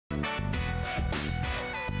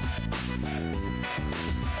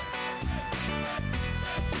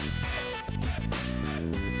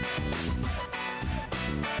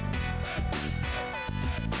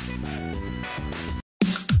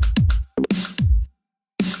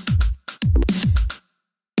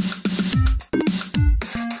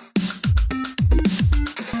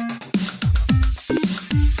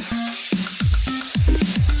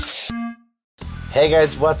Hey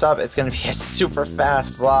guys, what's up? It's gonna be a super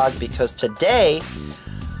fast vlog because today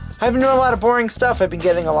I've been doing a lot of boring stuff. I've been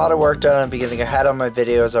getting a lot of work done. I've been getting ahead on my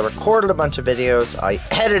videos. I recorded a bunch of videos. I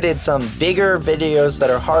edited some bigger videos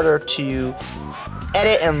that are harder to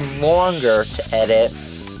edit and longer to edit.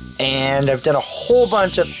 And I've done a whole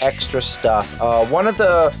bunch of extra stuff. One of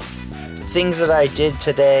the things that I did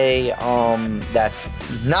today that's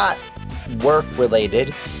not work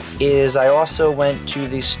related is I also went to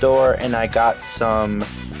the store and I got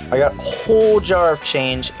a whole jar of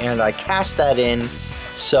change and I cashed that in.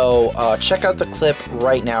 So check out the clip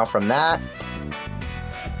right now from that.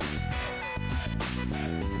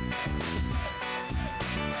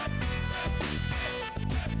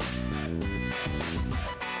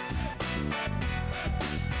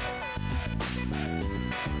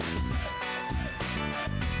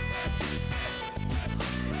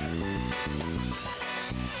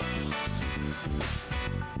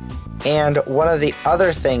 And one of the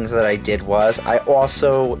other things that I did was I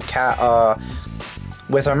also,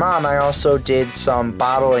 with our mom, I also did some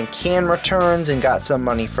bottle and can returns and got some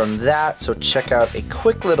money from that. So check out a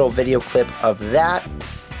quick little video clip of that.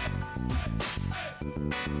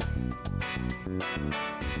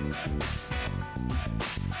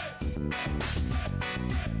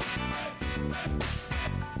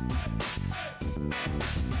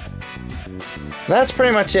 That's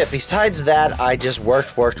pretty much it. Besides that, I just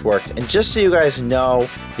worked. And just so you guys know,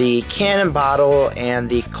 the can and bottle and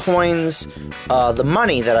the coins, the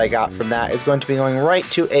money that I got from that is going to be going right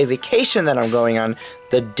to a vacation that I'm going on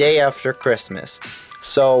the day after Christmas.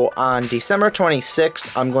 So on December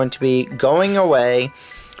 26th, I'm going to be going away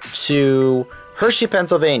to Hershey,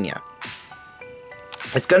 Pennsylvania.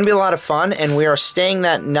 It's going to be a lot of fun, and we are staying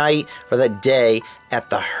that night or that day at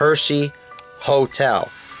the Hershey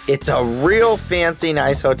Hotel. It's a real fancy,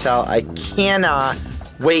 nice hotel. I cannot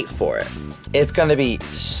wait for it. It's going to be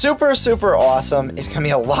super, super awesome. It's going to be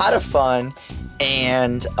a lot of fun.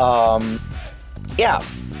 And, yeah.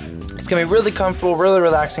 It's going to be really comfortable, really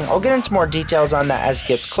relaxing. I'll get into more details on that as it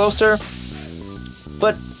gets closer.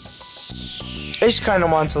 But I just kind of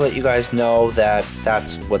want to let you guys know that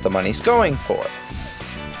that's what the money's going for.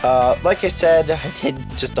 Like I said, I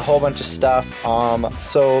did just a whole bunch of stuff.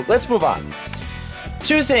 So let's move on.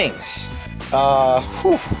 Two things.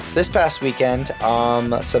 This past weekend,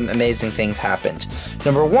 some amazing things happened.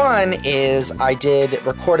 Number one is I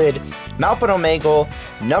recorded Malpin Omegle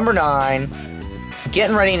number 9,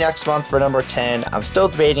 getting ready next month for number 10. I'm still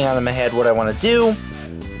debating on in my head what I want to do.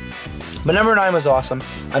 But number 9 was awesome.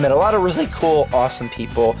 I met a lot of really cool, awesome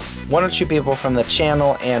people. 1 or 2 people from the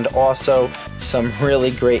channel, and also some really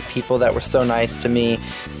great people that were so nice to me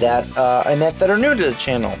that I met that are new to the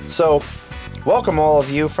channel. So welcome all of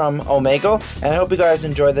you from Omegle, and I hope you guys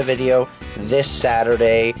enjoy the video this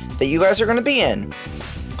Saturday that you guys are going to be in.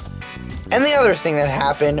 And the other thing that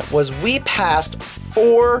happened was we passed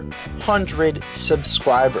 400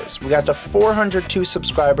 subscribers. We got to 402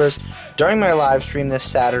 subscribers during my live stream this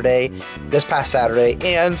past Saturday,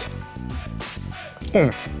 and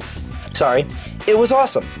sorry, it was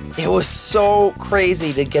awesome. It was so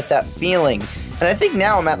crazy to get that feeling. And I think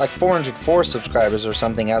now I'm at like 404 subscribers or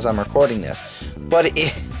something as I'm recording this. But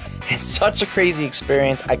it's such a crazy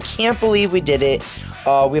experience. I can't believe we did it.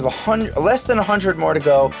 We have less than 100 more to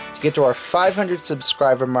go to get to our 500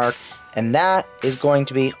 subscriber mark. And that is going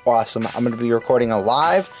to be awesome. I'm going to be recording a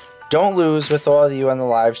live Don't Lose with all of you on the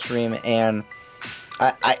live stream. And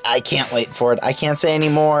I can't wait for it. I can't say any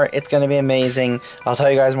more. It's going to be amazing. I'll tell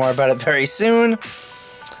you guys more about it very soon. And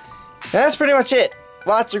that's pretty much it.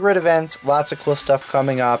 Lots of great events, lots of cool stuff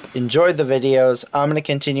coming up. Enjoyed the videos. I'm going to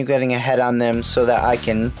continue getting ahead on them so that I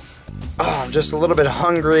can... I'm just a little bit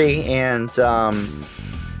hungry and...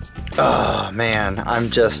 oh, man. I'm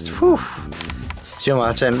just... Whew, it's too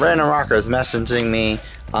much. And Random Rocker is messaging me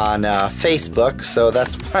on Facebook, so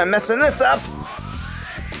that's why I'm messing this up.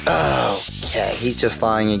 Okay, he's just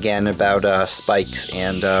lying again about Spikes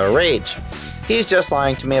and Rage. He's just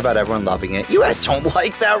lying to me about everyone loving it. You guys don't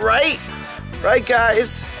like that, right? Right,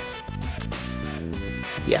 guys?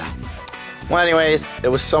 Yeah. Well, anyways, it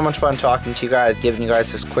was so much fun talking to you guys, giving you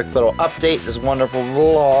guys this quick little update, this wonderful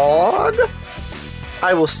vlog.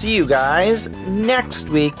 I will see you guys next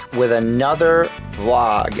week with another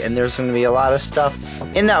vlog. And there's going to be a lot of stuff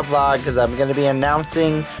in that vlog because I'm going to be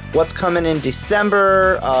announcing what's coming in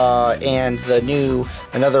December and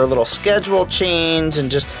another little schedule change and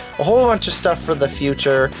just a whole bunch of stuff for the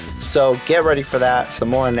future. So get ready for that. Some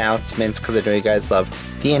more announcements because I know you guys love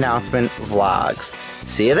the announcement vlogs.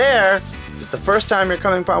 See you there. If it's the first time you're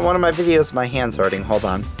coming upon one of my videos, my hand's hurting. Hold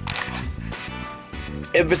on.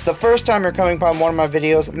 If it's the first time you're coming upon one of my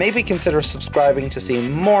videos, maybe consider subscribing to see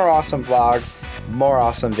more awesome vlogs, more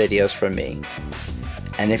awesome videos from me.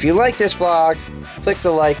 And if you like this vlog, click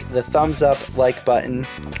the thumbs up like button.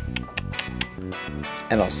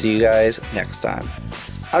 And I'll see you guys next time.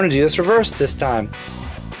 I'm gonna do this reverse this time.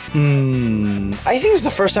 I think it's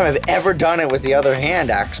the first time I've ever done it with the other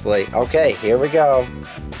hand, actually. Okay, here we go.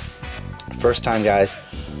 First time, guys.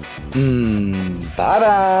 Bye-bye.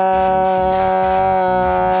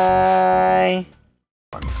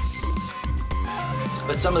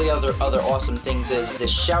 But some of the other awesome things is this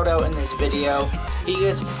shout out in this video. He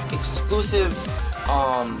gets exclusive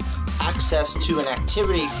access to an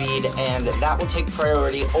activity feed, and that will take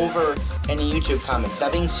priority over any YouTube comments.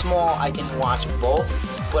 That being small, I can watch both,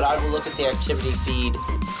 but I will look at the activity feed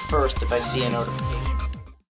first if I see a notification.